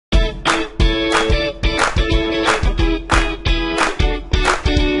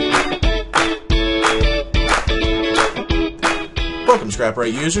Welcome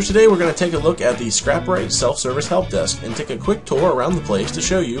ScrapRight user. Today we're going to take a look at the ScrapRight self-service help desk and take a quick tour around the place to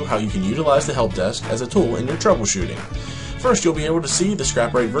show you how you can utilize the help desk as a tool in your troubleshooting. First, you'll be able to see the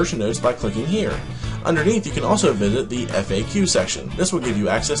ScrapRight version notes by clicking here. Underneath, you can also visit the FAQ section. This will give you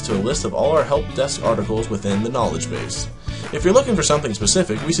access to a list of all our help desk articles within the knowledge base. If you're looking for something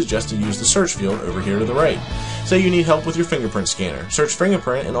specific, we suggest to use the search field over here to the right. Say you need help with your fingerprint scanner. Search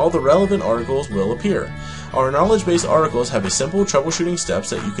fingerprint and all the relevant articles will appear. Our knowledge base articles have a simple troubleshooting steps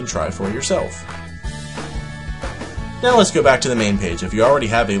that you can try for yourself. Now let's go back to the main page. If you already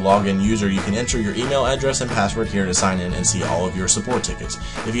have a login user, you can enter your email address and password here to sign in and see all of your support tickets.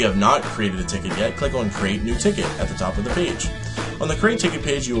 If you have not created a ticket yet, click on Create New Ticket at the top of the page. On the Create Ticket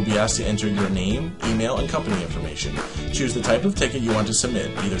page, you will be asked to enter your name, email, and company information. Choose the type of ticket you want to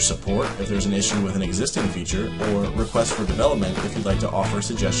submit, either support if there's an issue with an existing feature, or request for development if you'd like to offer a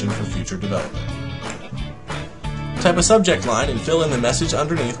suggestion for future development. Type a subject line and fill in the message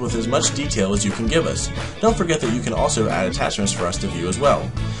underneath with as much detail as you can give us. Don't forget that you can also add attachments for us to view as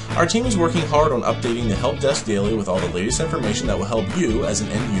well. Our team is working hard on updating the help desk daily with all the latest information that will help you as an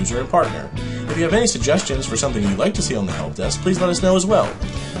end user and partner. If you have any suggestions for something you'd like to see on the help desk, please let us know as well.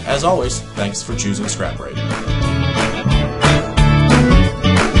 As always, thanks for choosing ScrapRight.